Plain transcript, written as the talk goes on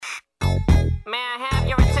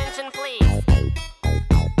attention, please?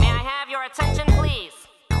 May I have your attention, please?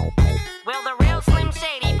 Will the real Slim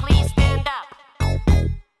Shady please stand up?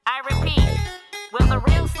 I repeat, will the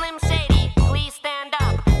real Slim Shady please stand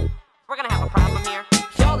up? We're gonna have a problem here.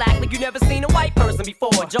 Y'all act like you never seen a white person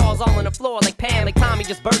before. Jaws all on the floor like Pam, like Tommy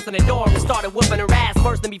just burst in the door and started whooping her ass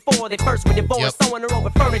worse than before they first were divorced, sewing her over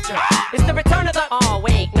furniture. It's the return of the... Oh,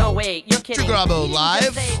 wait, you're kidding. Garabo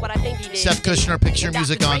live. Seth Kushner Picture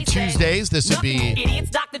Music on Tuesdays. This would be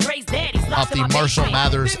off the Marshall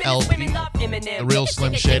Mathers LP, The Real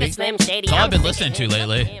Slim Shady. That's all I've been listening to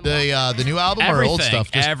lately. The new album or old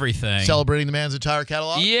stuff? Just everything. Celebrating the man's entire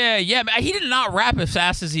catalog? Yeah. He did not rap as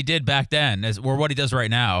fast as he did back then, or what he does right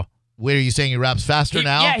now. Wait, are you saying he raps faster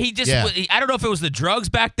now? Yeah, I don't know if it was the drugs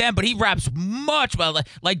back then, but he raps much well.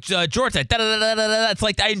 Like George said, da-da-da-da-da-da. It's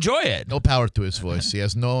like, I enjoy it. No power to his voice. He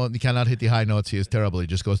cannot hit the high notes. He is terrible. He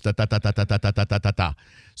just goes da-da-da-da-da-da-da-da-da-da.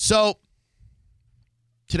 So,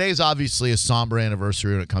 today is obviously a somber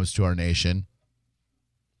anniversary when it comes to our nation.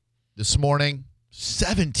 This morning,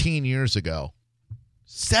 17 years ago.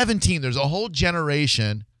 17. There's a whole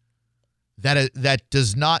generation that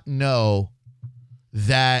does not know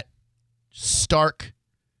that stark,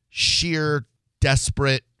 sheer,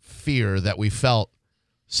 desperate fear that we felt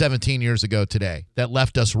 17 years ago today, that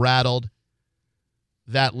left us rattled,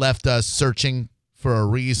 that left us searching for a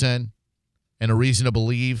reason and a reason to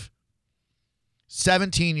believe.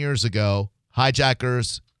 17 years ago,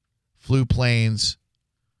 hijackers flew planes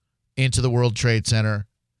into the World Trade Center,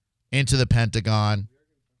 into the Pentagon,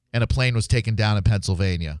 and a plane was taken down in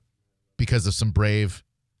Pennsylvania because of some brave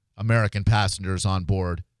American passengers on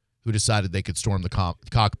board who decided they could storm the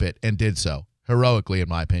cockpit and did so, heroically in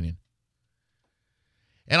my opinion.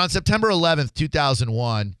 And on September 11th,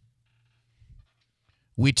 2001,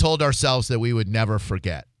 we told ourselves that we would never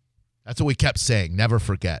forget. That's what we kept saying, never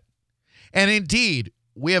forget. And indeed,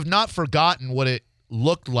 we have not forgotten what it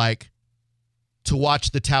looked like to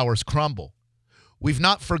watch the towers crumble. We've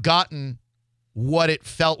not forgotten what it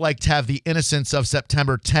felt like to have the innocence of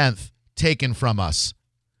September 10th taken from us.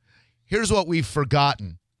 Here's what we've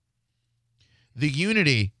forgotten. The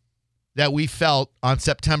unity that we felt on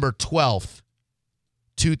September 12th,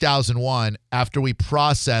 2001, after we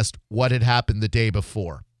processed what had happened the day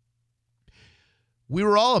before. We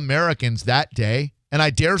were all Americans that day, and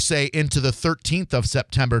I dare say into the 13th of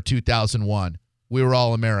September 2001, we were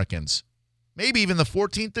all Americans. Maybe even the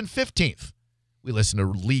 14th and 15th. We listened to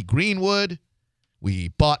Lee Greenwood. We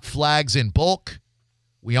bought flags in bulk.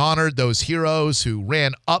 We honored those heroes who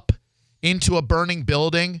ran up into a burning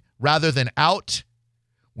building rather than out.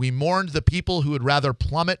 We mourned the people who would rather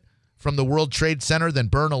plummet from the World Trade Center than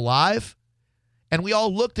burn alive. And we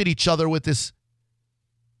all looked at each other with this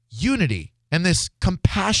unity and this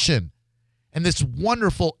compassion and this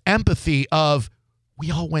wonderful empathy of,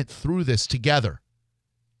 we all went through this together.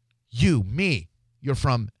 You, me, you're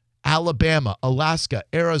from Alabama, Alaska,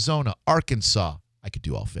 Arizona, Arkansas. I could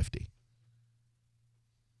do all 50.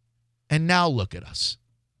 And now look at us.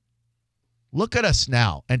 Look at us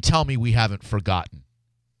now and tell me we haven't forgotten.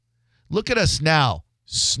 Look at us now,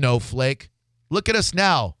 snowflake. Look at us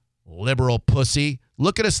now, liberal pussy.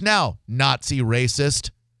 Look at us now, Nazi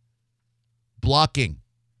racist. Blocking,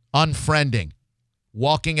 unfriending,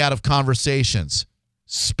 walking out of conversations,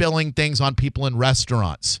 spilling things on people in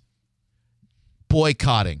restaurants,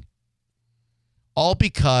 boycotting. All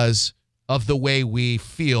because of the way we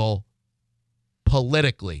feel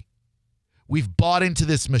politically. We've bought into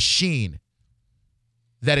this machine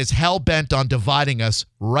that is hell-bent on dividing us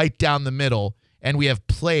right down the middle, and we have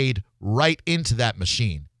played right into that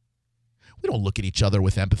machine. We don't look at each other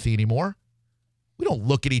with empathy anymore. We don't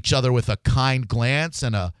look at each other with a kind glance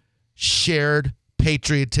and a shared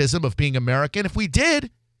patriotism of being American. If we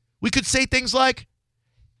did, we could say things like,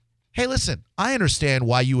 hey, listen, I understand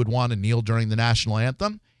why you would want to kneel during the national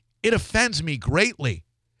anthem. It offends me greatly,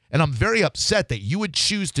 and I'm very upset that you would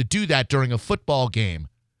choose to do that during a football game.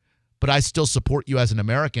 But I still support you as an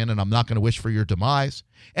American, and I'm not going to wish for your demise.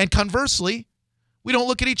 And conversely, we don't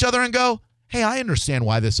look at each other and go, hey, I understand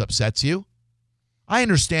why this upsets you. I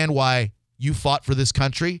understand why you fought for this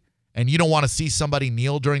country, and you don't want to see somebody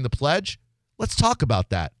kneel during the pledge. Let's talk about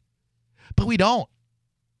that. But we don't.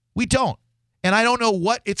 We don't. And I don't know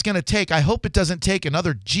what it's going to take. I hope it doesn't take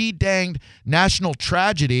another G-danged national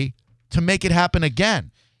tragedy to make it happen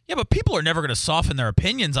again. Yeah, but people are never going to soften their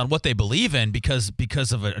opinions on what they believe in because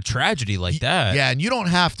of a tragedy like that. Yeah, and you don't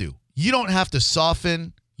have to. You don't have to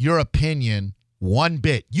soften your opinion one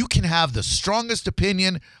bit. You can have the strongest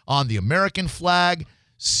opinion on the American flag,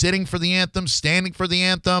 sitting for the anthem, standing for the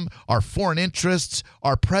anthem, our foreign interests,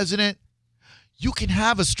 our president. You can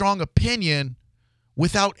have a strong opinion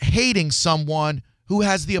without hating someone who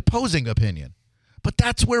has the opposing opinion. But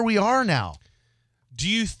that's where we are now. Do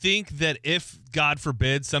you think that if, God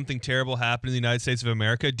forbid, something terrible happened in the United States of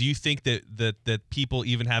America, do you think that people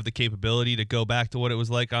even have the capability to go back to what it was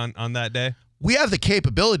like on that day? We have the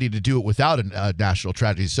capability to do it without a national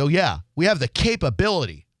tragedy. So, yeah, we have the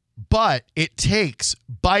capability. But it takes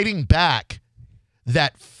biting back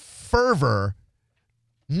that fervor.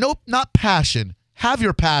 Nope, not passion. Have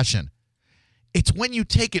your passion. It's when you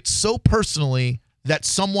take it so personally that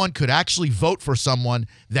someone could actually vote for someone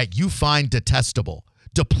that you find detestable,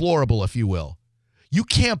 deplorable, if you will. You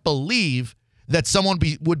can't believe that someone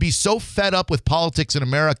would be so fed up with politics in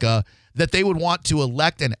America that they would want to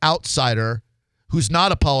elect an outsider who's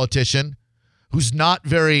not a politician, who's not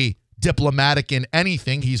very diplomatic in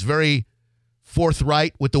anything. He's very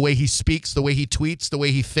forthright with the way he speaks, the way he tweets, the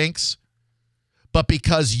way he thinks. But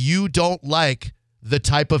because you don't like the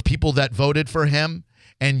type of people that voted for him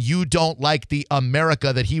and you don't like the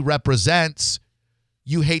America that he represents,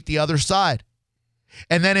 you hate the other side.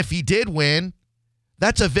 And then if he did win,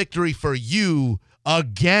 that's a victory for you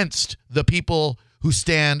against the people who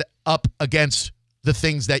stand up against the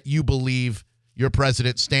things that you believe your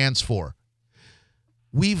president stands for.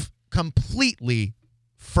 We've completely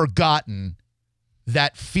forgotten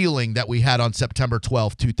that feeling that we had on September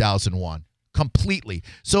 12th, 2001. Completely.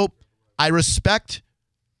 So I respect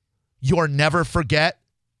your never forget,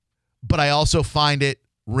 but I also find it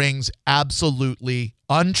rings absolutely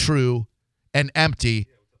untrue and empty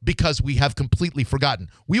because we have completely forgotten.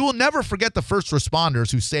 We will never forget the first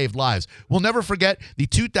responders who saved lives. We'll never forget the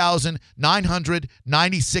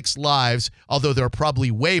 2,996 lives, although there are probably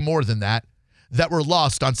way more than that were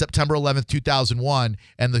lost on September 11th, 2001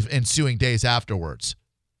 and the ensuing days afterwards.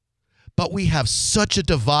 But we have such a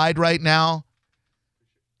divide right now,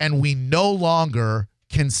 and we no longer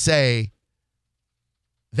can say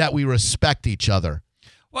that we respect each other.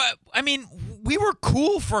 Well, I mean, we were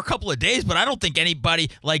cool for a couple of days, but I don't think anybody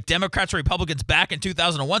like Democrats or Republicans back in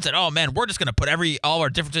 2001 said, oh, man, we're just going to put all our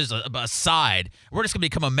differences aside. We're just going to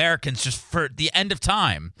become Americans just for the end of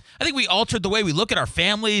time. I think we altered the way we look at our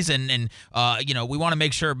families and we want to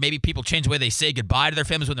make sure maybe people change the way they say goodbye to their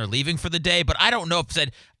families when they're leaving for the day. But I don't know if it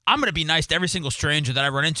said, I'm going to be nice to every single stranger that I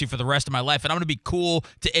run into for the rest of my life, and I'm going to be cool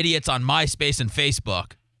to idiots on MySpace and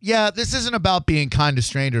Facebook. Yeah, this isn't about being kind to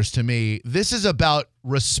strangers to me. This is about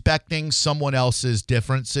respecting someone else's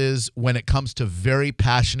differences when it comes to very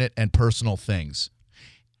passionate and personal things.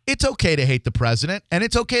 It's okay to hate the president, and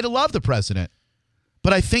it's okay to love the president.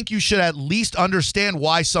 But I think you should at least understand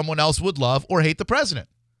why someone else would love or hate the president.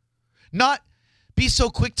 Not be so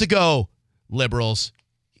quick to go, liberals,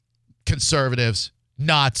 conservatives,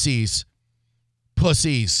 Nazis,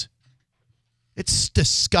 pussies. It's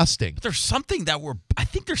disgusting. But there's something that we're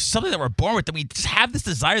born with, that we just have this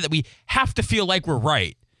desire that we have to feel like we're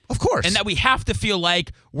right. Of course. And that we have to feel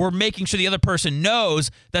like we're making sure the other person knows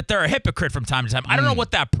that they're a hypocrite from time to time. I don't know what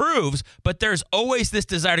that proves, but there's always this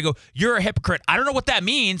desire to go, you're a hypocrite. I don't know what that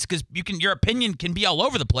means, because your opinion can be all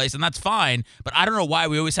over the place, and that's fine. But I don't know why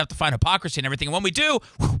we always have to find hypocrisy and everything. And when we do,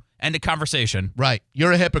 end of conversation. Right.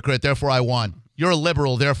 You're a hypocrite, therefore I won. You're a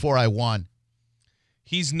liberal, therefore I won.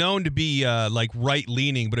 He's known to be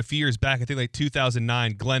right-leaning, but a few years back, I think like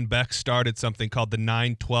 2009, Glenn Beck started something called the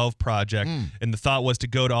 9/12 Project, and the thought was to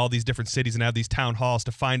go to all these different cities and have these town halls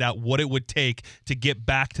to find out what it would take to get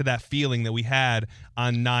back to that feeling that we had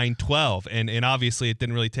on 9/12, and obviously it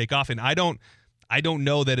didn't really take off, and I don't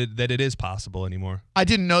know that it is possible anymore. I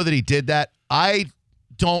didn't know that he did that. I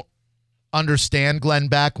don't understand Glenn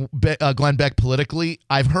Beck politically.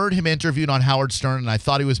 I've heard him interviewed on Howard Stern, and I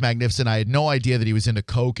thought he was magnificent. I had no idea that he was into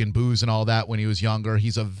coke and booze and all that when he was younger.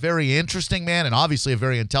 He's a very interesting man and obviously a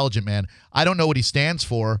very intelligent man. I don't know what he stands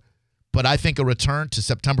for, but I think a return to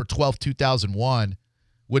September 12th, 2001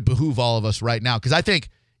 would behoove all of us right now, because I think,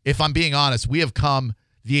 if I'm being honest, we have come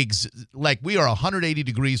we are 180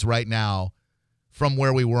 degrees right now from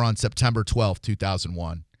where we were on September 12th,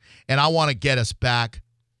 2001. And I want to get us back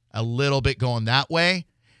a little bit going that way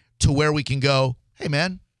to where we can go, hey,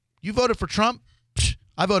 man, you voted for Trump? Psh,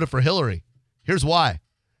 I voted for Hillary. Here's why.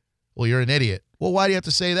 Well, you're an idiot. Well, why do you have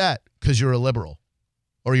to say that? Because you're a liberal,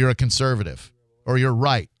 or you're a conservative, or you're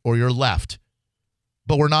right, or you're left.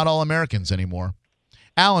 But we're not all Americans anymore.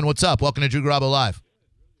 Alan, what's up? Welcome to Drew Garabo Live.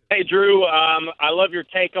 Hey, Drew, I love your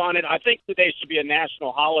take on it. I think today should be a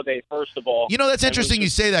national holiday, first of all. You know, that's interesting you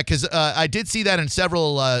say that, because I did see that in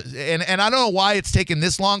several, and I don't know why it's taken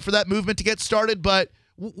this long for that movement to get started, but,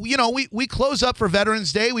 we close up for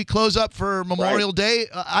Veterans Day. We close up for Memorial Day.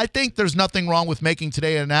 I think there's nothing wrong with making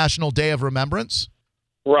today a national day of remembrance.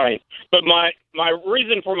 Right. But my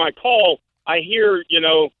reason for my call I hear,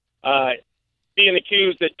 being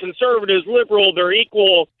accused that conservatives, liberal, they're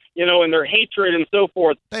equal, in their hatred and so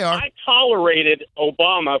forth. They are. I tolerated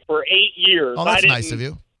Obama for 8 years. Oh, that's I didn't nice of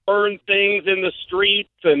you. burn things in the streets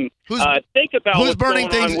and think about who's what's burning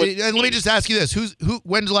going things. on with And let me just ask you this: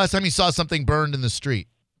 when's the last time you saw something burned in the street?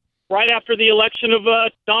 right after the election of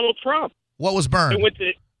Donald Trump. What was burned?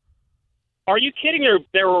 Are you kidding?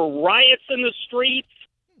 There were riots in the streets.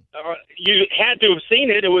 You had to have seen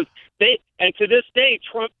it. And to this day,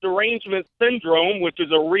 Trump derangement syndrome, which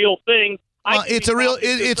is a real thing. It's a real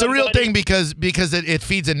thing because it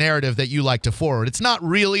feeds a narrative that you like to forward. It's not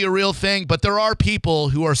really a real thing, but there are people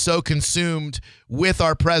who are so consumed with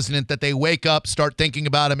our president that they wake up, start thinking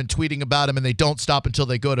about him and tweeting about him, and they don't stop until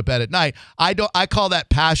they go to bed at night. I call that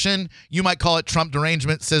passion. You might call it Trump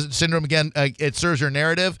derangement syndrome. Again, it serves your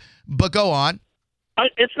narrative, but go on.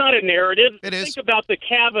 It's not a narrative. It is. Think about the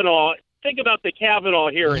Kavanaugh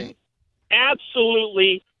hearing. Mm-hmm.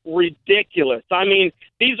 Absolutely ridiculous. I mean,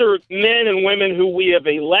 these are men and women who we have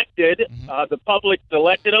elected. Mm-hmm. The public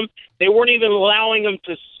elected them. They weren't even allowing them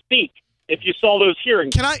to speak. If you saw those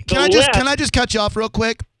hearings, Can I just cut you off real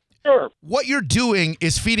quick? Sure. What you're doing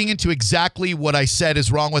is feeding into exactly what I said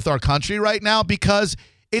is wrong with our country right now, because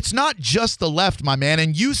it's not just the left, my man,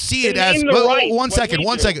 and you see it as one second,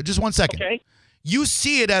 just 1 second. Okay. You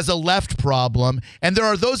see it as a left problem, and there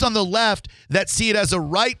are those on the left that see it as a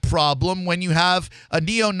right problem when you have a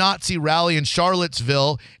neo-Nazi rally in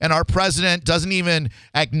Charlottesville, and our president doesn't even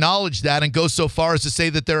acknowledge that and goes so far as to say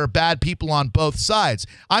that there are bad people on both sides.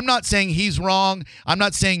 I'm not saying he's wrong. I'm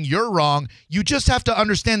not saying you're wrong. You just have to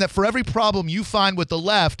understand that for every problem you find with the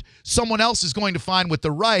left, someone else is going to find with the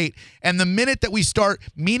right, and the minute that we start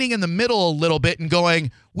meeting in the middle a little bit and going,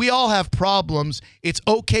 we all have problems. It's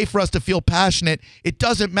okay for us to feel passionate. It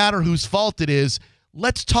doesn't matter whose fault it is.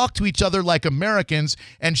 Let's talk to each other like Americans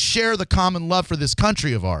and share the common love for this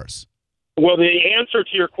country of ours. Well, the answer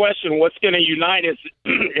to your question, what's going to unite is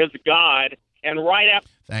God. And right after.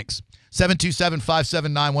 Thanks.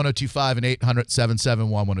 727-579-1025 and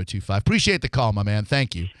 800-771-1025. Appreciate the call, my man.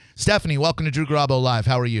 Thank you. Stephanie, welcome to Drew Garabo Live.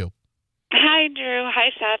 How are you? Hi, Drew. Hi,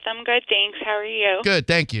 Seth. I'm good, thanks. How are you? Good,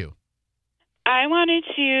 thank you. I wanted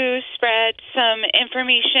to spread some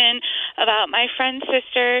information about my friend's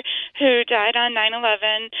sister who died on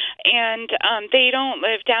 9/11, and they don't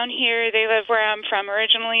live down here. They live where I'm from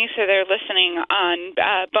originally, so they're listening on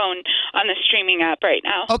Bone on the streaming app right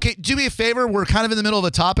now. Okay, do me a favor. We're kind of in the middle of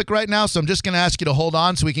a topic right now, so I'm just going to ask you to hold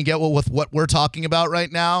on so we can get with what we're talking about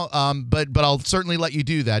right now, but I'll certainly let you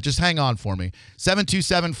do that. Just hang on for me.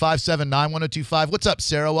 727-579-1025. What's up,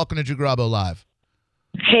 Sarah? Welcome to Drew Garabo Live.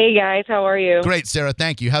 Hey, guys. How are you? Great, Sarah.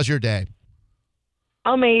 Thank you. How's your day?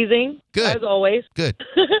 Amazing. Good. As always. Good.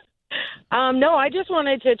 No, I just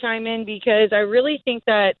wanted to chime in because I really think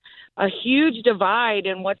that a huge divide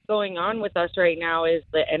in what's going on with us right now is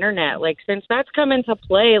the internet. Like, since that's come into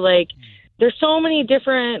play, there's so many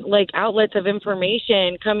different, outlets of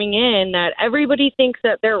information coming in that everybody thinks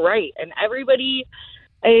that they're right, and everybody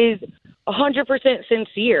is 100%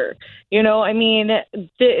 sincere. I mean,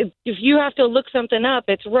 if you have to look something up,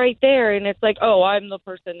 it's right there, and it's like, oh, I'm the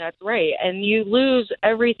person that's right, and you lose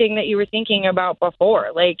everything that you were thinking about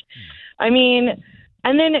before. And then,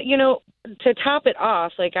 to top it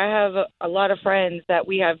off, I have a lot of friends that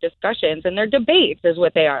we have discussions, and they're debates is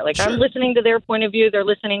what they are. Sure. I'm listening to their point of view, they're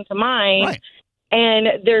listening to mine, Right.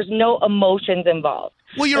 And there's no emotions involved.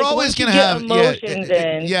 Well, you're always going to have emotions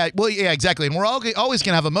exactly. And we're always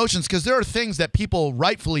going to have emotions because there are things that people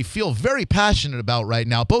rightfully feel very passionate about right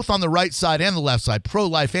now, both on the right side and the left side,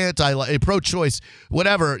 pro-life, pro-choice,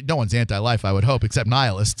 whatever. No one's anti-life, I would hope, except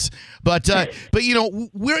nihilists. But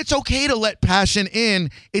where it's okay to let passion in,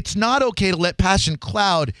 it's not okay to let passion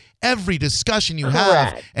cloud every discussion you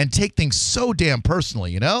have and take things so damn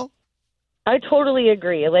personally, I totally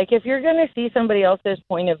agree. If you're going to see somebody else's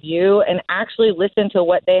point of view and actually listen to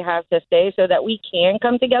what they have to say so that we can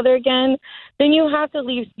come together again, then you have to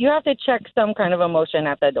leave. You have to check some kind of emotion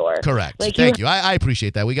at the door. Correct. Thank you. I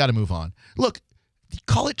appreciate that. We got to move on. Look,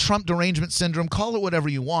 call it Trump derangement syndrome. Call it whatever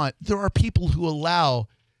you want. There are people who allow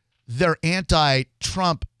their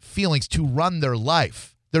anti-Trump feelings to run their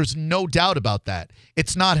life. There's no doubt about that.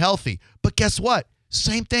 It's not healthy. But guess what?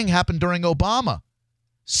 Same thing happened during Obama.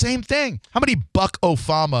 Same thing. How many Buck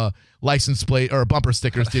Obama license plate or bumper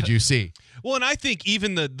stickers did you see? Well, and I think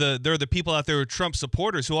even there are the people out there who are Trump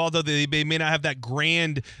supporters who, although they may not have that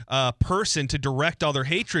grand person to direct all their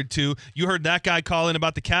hatred to, you heard that guy call in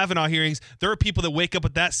about the Kavanaugh hearings. There are people that wake up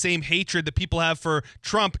with that same hatred that people have for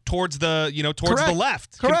Trump towards the the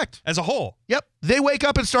left. Correct. As a whole. Yep. They wake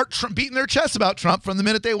up and start beating their chests about Trump from the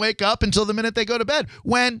minute they wake up until the minute they go to bed.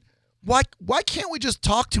 When Why can't we just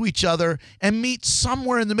talk to each other and meet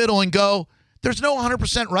somewhere in the middle and go, there's no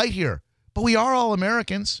 100% right here, but we are all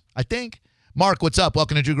Americans, I think. Mark, what's up?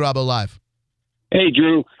 Welcome to Drew Garabo Live. Hey,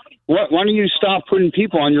 Drew. Why don't you stop putting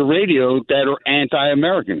people on your radio that are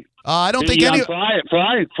anti-American? I don't think any.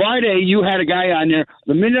 Friday, you had a guy on there.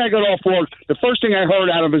 The minute I got off work, the first thing I heard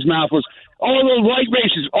out of his mouth was, all those white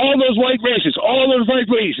racists, all those white racists, all those white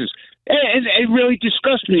racists. And it really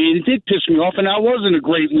disgusted me. It did piss me off, and I was in a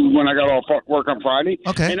great mood when I got off work on Friday.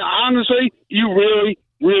 Okay. And honestly, you really,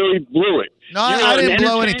 really blew it. No, I didn't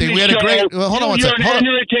blow anything. We had a great. Well, hold on one second. You're an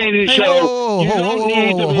entertaining show.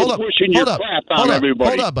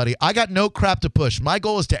 Hold up, buddy. I got no crap to push. My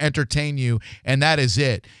goal is to entertain you, and that is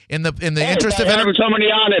it. In the interest of having somebody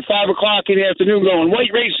on at 5:00 in the afternoon going white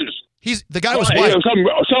racist. The guy was white.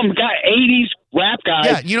 Some guy, 80s rap guy.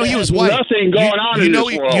 Yeah, you know he was white. Nothing going on in this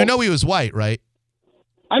world. You know he was white, right?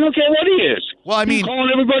 I don't care what he is. Well, I mean, he's calling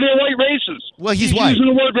everybody a white racist. Well, he's white. Using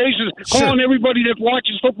the word racist, calling everybody that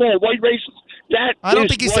watches football a white racist. I don't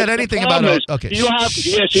think he said anything about it. Okay. Yes,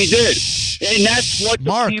 he did. And that's what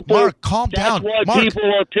Mark, calm down. That's what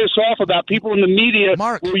people are pissed off about. People in the media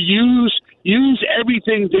who use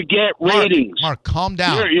everything to get ratings. Mark, calm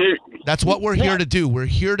down. That's what we're here to do. We're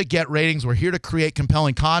here to get ratings. We're here to create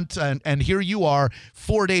compelling content. And here you are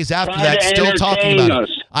 4 days after that still talking about it.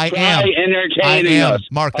 I am.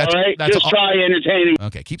 Mark, that's just try entertaining.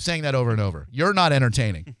 Okay, keep saying that over and over. You're not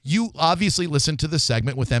entertaining. You obviously listened to the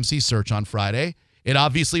segment with MC Search on Friday. It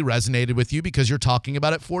obviously resonated with you because you're talking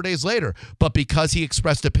about it 4 days later. But because he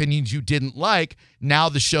expressed opinions you didn't like, now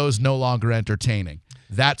the show's no longer entertaining.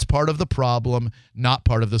 That's part of the problem, not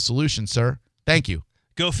part of the solution, sir. Thank you.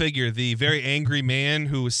 Go figure. The very angry man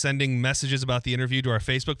who was sending messages about the interview to our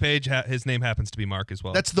Facebook page, his name happens to be Mark as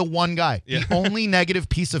well. That's the one guy. Yeah. The only negative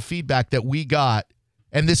piece of feedback that we got,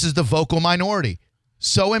 and this is the vocal minority,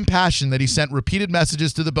 so impassioned that he sent repeated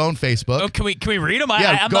messages to the Bone Facebook. Oh, can we read them?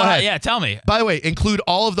 Yeah, go ahead. Yeah, tell me. By the way, include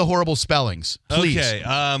all of the horrible spellings, please. Okay.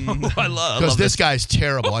 I love because this guy's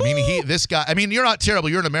terrible. I mean, you're not terrible.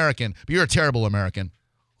 You're an American, but you're a terrible American.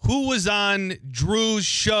 Who was on Drew's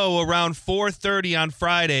show around 4:30 on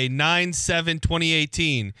Friday,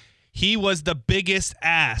 9/7/2018? He was the biggest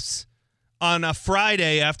ass on a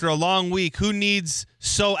Friday after a long week. Who needs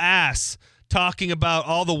so ass talking about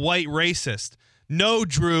all the white racist? No,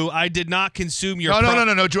 Drew, I did not consume your...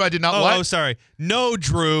 No, Drew, I did not what? Oh, sorry. No,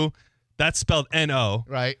 Drew, that's spelled N-O.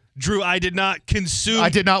 Right. Drew, I did not consume... I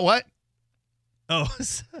did not what? Oh.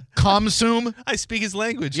 Consume? I speak his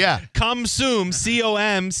language. Yeah. Consume,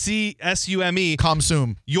 C-O-M-C-S-U-M-E.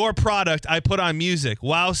 Consume. Your product I put on music.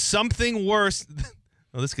 Wow, something worse...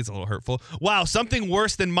 Oh, this gets a little hurtful. Wow, something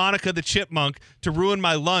worse than Monica the Chipmunk to ruin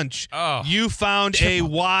my lunch. Oh, you found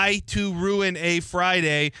Chipmunk. A why to ruin a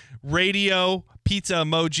Friday radio pizza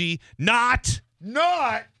emoji. Not.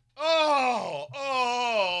 Oh,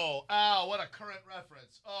 ow, what a current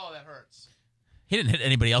reference. Oh, that hurts. He didn't hit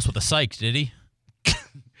anybody else with a psych, did he?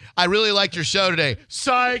 I really liked your show today.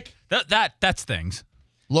 Psych. That's things.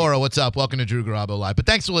 Laura, what's up? Welcome to Drew Garabo Live. But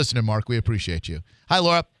thanks for listening, Mark. We appreciate you. Hi,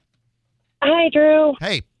 Laura. Hi, Drew.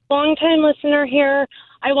 Hey. Long-time listener here.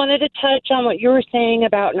 I wanted to touch on what you were saying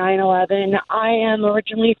about 9/11. I am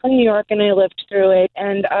originally from New York, and I lived through it.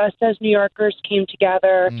 And us as New Yorkers came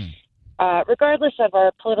together, regardless of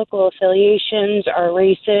our political affiliations, our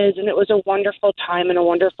races, and it was a wonderful time and a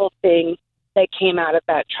wonderful thing that came out of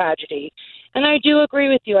that tragedy. And I do agree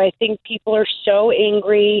with you. I think people are so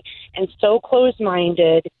angry and so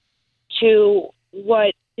closed-minded to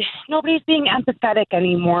what nobody's being empathetic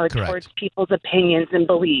anymore towards people's opinions and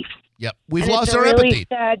beliefs. Yep. We've lost our empathy.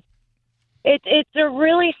 It's a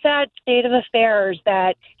really sad state of affairs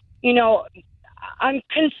that, you know, I'm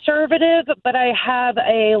conservative, but I have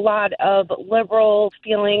a lot of liberal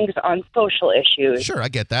feelings on social issues. Sure, I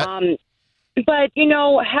get that. But, you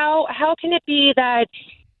know, how can it be that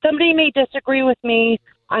somebody may disagree with me?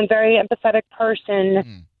 I'm a very empathetic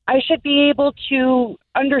person. I should be able to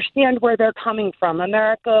understand where they're coming from.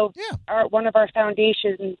 America, one of our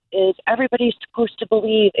foundations is everybody's supposed to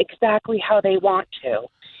believe exactly how they want to.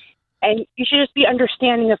 And you should just be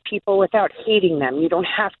understanding of people without hating them. You don't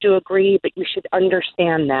have to agree, but you should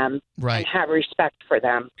understand them and have respect for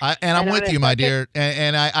them. I'm with you, my dear.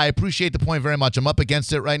 And I appreciate the point very much. I'm up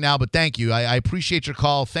against it right now, but thank you. I appreciate your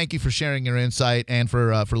call. Thank you for sharing your insight and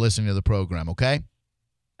for listening to the program, okay?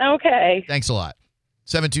 Okay. Thanks a lot.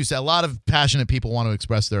 727. A lot of passionate people want to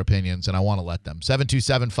express their opinions, and I want to let them.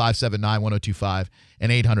 727-579-1025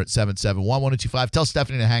 and 800-771-1025. Tell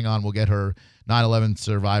Stephanie to hang on. We'll get her 9/11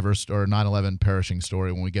 survivor or 9/11 perishing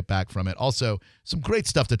story when we get back from it. Also, some great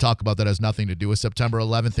stuff to talk about that has nothing to do with September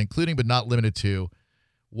 11th, including but not limited to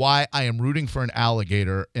why I am rooting for an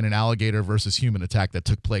alligator in an alligator versus human attack that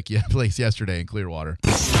took place yesterday in Clearwater.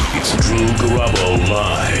 It's Drew Garabo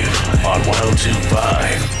live on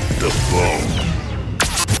 102.5 The Bone.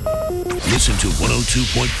 Listen to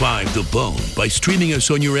 102.5 The Bone by streaming us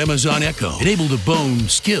on your Amazon Echo. Enable the Bone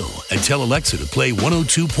skill and tell Alexa to play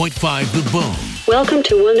 102.5 The Bone. Welcome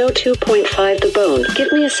to 102.5 The Bone.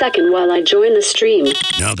 Give me a second while I join the stream.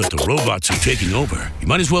 Now that the robots are taking over, you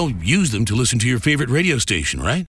might as well use them to listen to your favorite radio station, right?